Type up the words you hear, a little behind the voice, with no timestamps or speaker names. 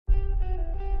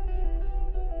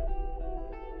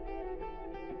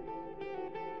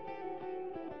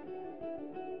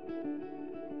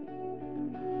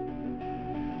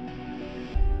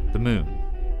Moon.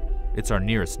 It's our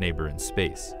nearest neighbor in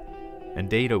space, and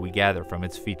data we gather from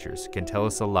its features can tell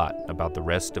us a lot about the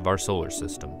rest of our solar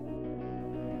system.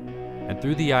 And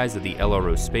through the eyes of the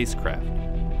LRO spacecraft,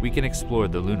 we can explore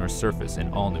the lunar surface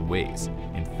in all new ways,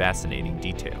 in fascinating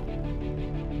detail.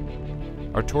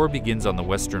 Our tour begins on the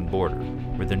western border,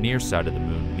 where the near side of the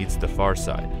Moon meets the far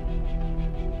side.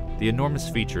 The enormous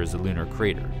feature is a lunar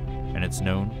crater, and it's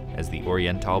known as the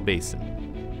Oriental Basin.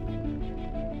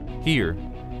 Here,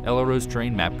 LRO's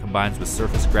terrain map combines with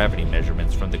surface gravity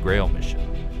measurements from the Grail mission.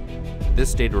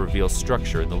 This data reveals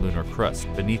structure in the lunar crust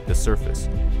beneath the surface,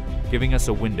 giving us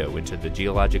a window into the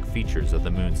geologic features of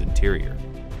the Moon's interior.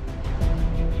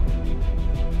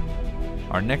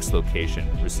 Our next location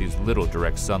receives little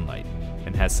direct sunlight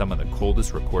and has some of the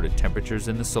coldest recorded temperatures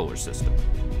in the solar system,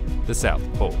 the South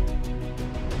Pole.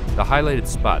 The highlighted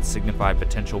spots signify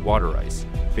potential water ice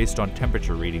based on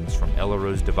temperature readings from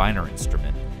LRO's Diviner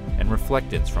instrument and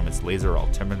reflectance from its laser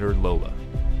altimeter LOLA.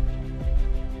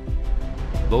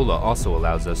 LOLA also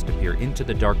allows us to peer into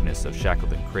the darkness of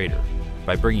Shackleton Crater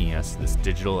by bringing us this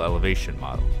digital elevation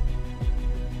model.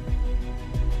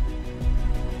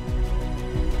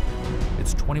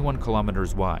 It's 21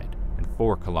 kilometers wide and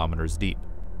 4 kilometers deep,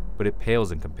 but it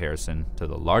pales in comparison to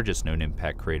the largest known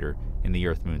impact crater in the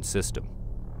Earth-Moon system,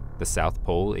 the South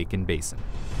Pole Aitken Basin.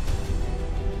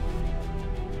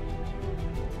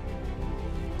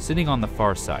 Sitting on the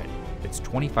far side, it's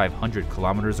 2,500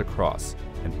 kilometers across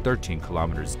and 13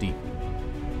 kilometers deep.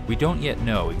 We don't yet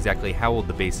know exactly how old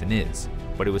the basin is,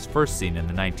 but it was first seen in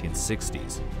the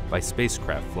 1960s by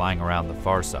spacecraft flying around the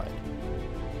far side.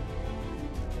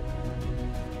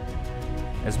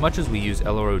 As much as we use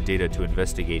LRO data to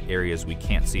investigate areas we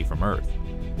can't see from Earth,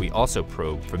 we also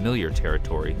probe familiar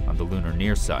territory on the lunar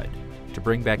near side to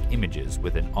bring back images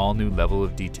with an all-new level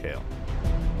of detail.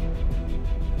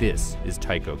 This is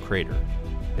Tycho Crater.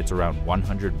 It's around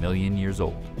 100 million years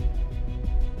old.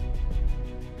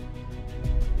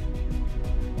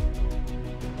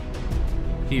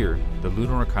 Here, the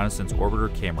Lunar Reconnaissance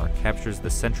Orbiter camera captures the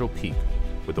central peak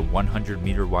with a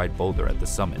 100-meter wide boulder at the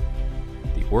summit,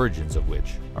 the origins of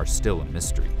which are still a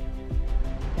mystery.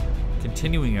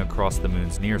 Continuing across the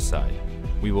Moon's near side,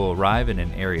 we will arrive in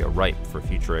an area ripe for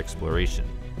future exploration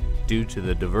due to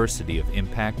the diversity of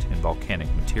impact and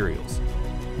volcanic materials.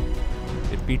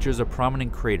 It features a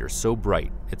prominent crater so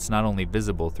bright it's not only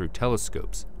visible through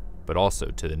telescopes, but also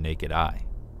to the naked eye.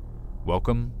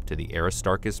 Welcome to the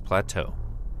Aristarchus Plateau.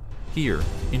 Here,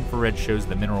 infrared shows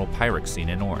the mineral pyroxene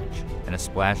in orange and a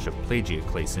splash of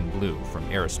plagioclase in blue from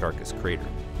Aristarchus crater.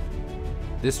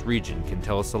 This region can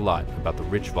tell us a lot about the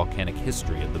rich volcanic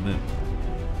history of the Moon.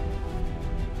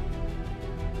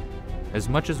 As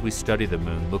much as we study the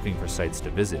Moon looking for sites to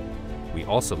visit, we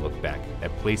also look back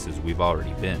at places we've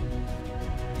already been.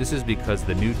 This is because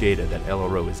the new data that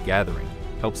LRO is gathering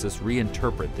helps us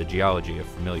reinterpret the geology of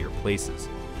familiar places,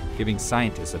 giving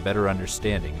scientists a better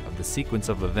understanding of the sequence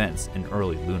of events in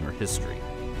early lunar history.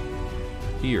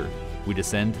 Here, we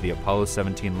descend to the Apollo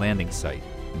 17 landing site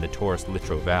in the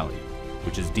Taurus-Littrow Valley,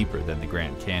 which is deeper than the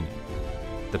Grand Canyon.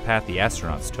 The path the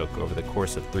astronauts took over the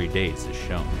course of 3 days is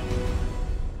shown.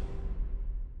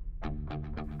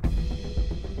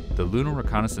 The Lunar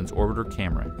Reconnaissance Orbiter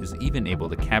camera is even able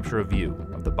to capture a view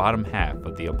of the bottom half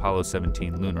of the Apollo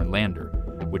 17 lunar lander,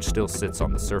 which still sits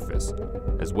on the surface,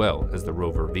 as well as the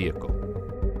rover vehicle.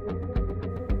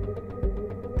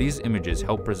 These images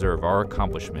help preserve our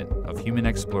accomplishment of human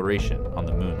exploration on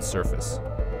the Moon's surface.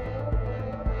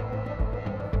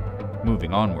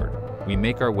 Moving onward, we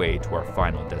make our way to our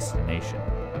final destination.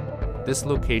 This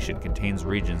location contains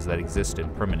regions that exist in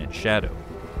permanent shadow,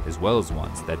 as well as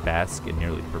ones that bask in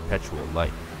nearly perpetual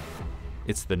light.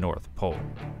 It's the North Pole.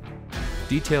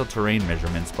 Detailed terrain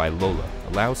measurements by LOLA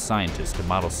allow scientists to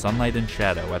model sunlight and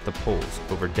shadow at the poles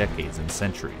over decades and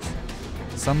centuries.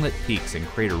 Sunlit peaks and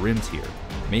crater rims here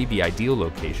may be ideal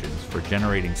locations for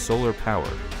generating solar power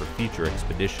for future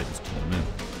expeditions to the Moon.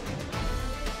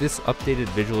 This updated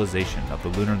visualization of the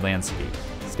lunar landscape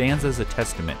stands as a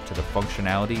testament to the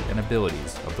functionality and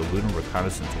abilities of the Lunar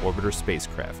Reconnaissance Orbiter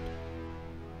spacecraft.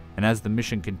 And as the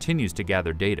mission continues to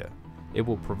gather data, it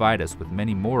will provide us with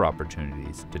many more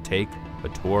opportunities to take a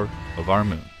tour of our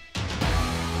Moon.